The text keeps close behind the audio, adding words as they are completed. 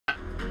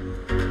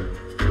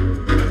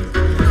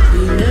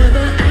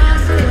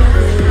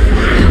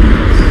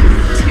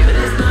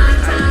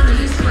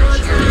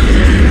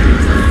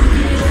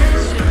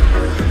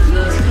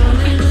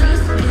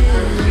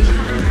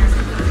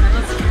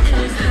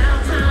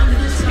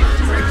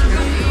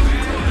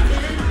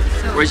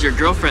Where's your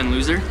girlfriend,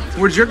 loser?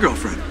 Where's your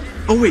girlfriend?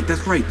 Oh wait,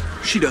 that's right.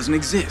 She doesn't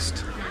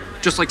exist.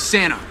 Just like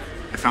Santa,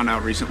 I found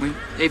out recently.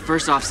 Hey,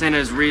 first off, Santa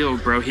is real,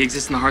 bro. He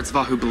exists in the hearts of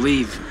all who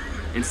believe.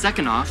 And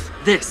second off,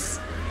 this.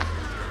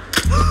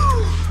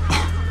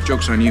 Oh,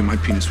 joke's on you, my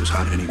penis was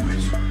hot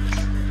anyways.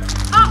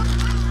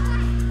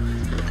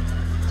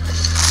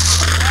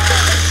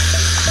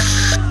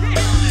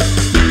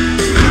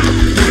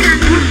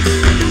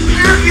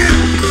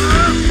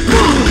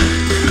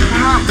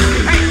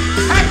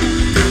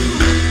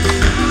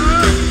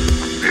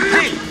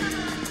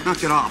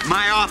 Knock it off.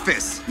 My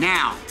office,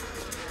 now.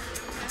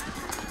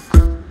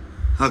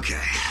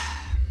 Okay,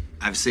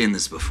 I've seen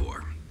this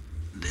before.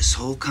 This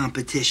whole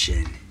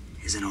competition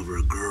isn't over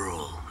a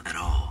girl at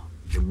all.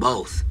 You're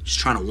both just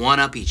trying to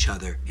one-up each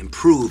other and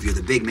prove you're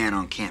the big man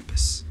on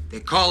campus. They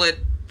call it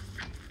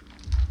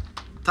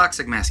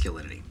toxic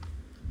masculinity.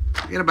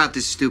 Forget about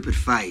this stupid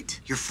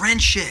fight. Your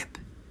friendship.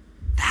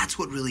 That's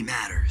what really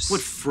matters. What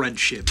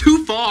friendship?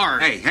 Too far!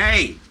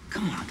 Hey!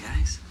 Come on,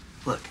 guys.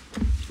 Look,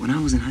 when I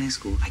was in high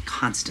school, I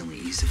constantly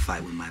used to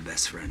fight with my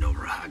best friend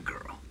over a hot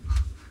girl.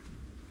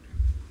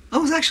 I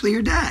was actually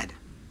your dad.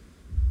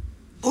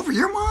 Over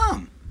your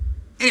mom.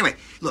 Anyway,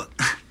 look,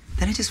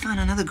 then I just found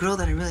another girl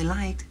that I really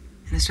liked,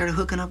 and I started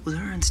hooking up with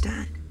her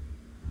instead.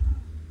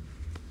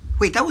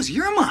 Wait, that was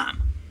your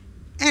mom?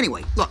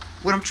 Anyway, look,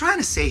 what I'm trying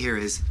to say here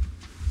is,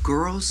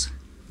 girls,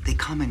 they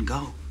come and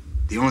go.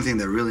 The only thing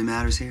that really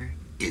matters here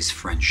is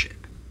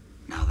friendship.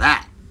 Now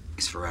that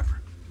is forever.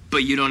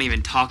 But you don't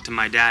even talk to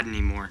my dad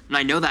anymore. And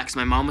I know that because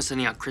my mom was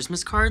sending out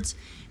Christmas cards,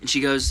 and she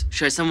goes,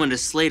 should I send one to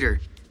Slater?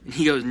 And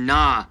he goes,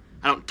 nah,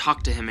 I don't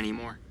talk to him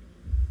anymore.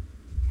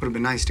 Would have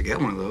been nice to get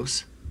one of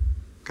those.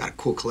 Got a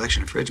cool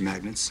collection of fridge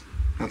magnets.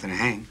 Nothing to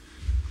hang.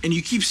 And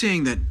you keep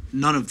saying that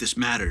none of this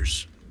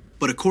matters.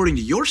 But according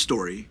to your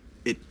story,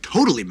 it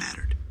totally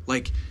mattered.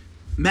 Like,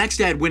 Mac's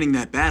dad winning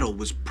that battle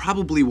was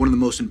probably one of the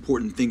most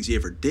important things he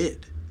ever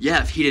did.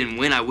 Yeah, if he didn't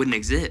win, I wouldn't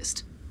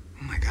exist.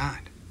 Oh my God,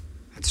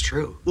 that's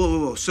true.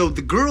 Whoa. So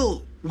the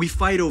girl we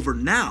fight over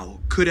now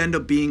could end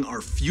up being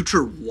our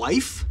future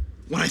wife?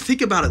 When I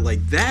think about it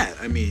like that,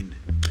 I mean,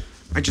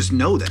 I just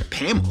know that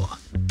Pamela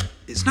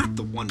is not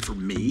the one for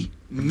me.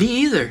 Me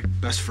either.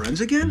 Best friends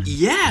again?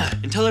 Yeah,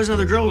 until there's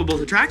another girl we're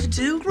both attracted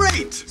to.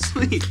 Great!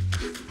 Sweet.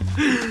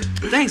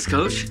 Thanks,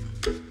 Coach.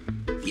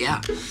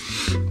 Yeah.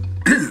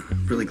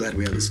 Really glad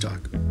we had this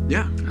talk.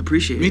 Yeah. I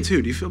appreciate it. Me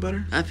too. Do you feel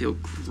better? I feel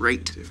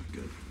great. Me too.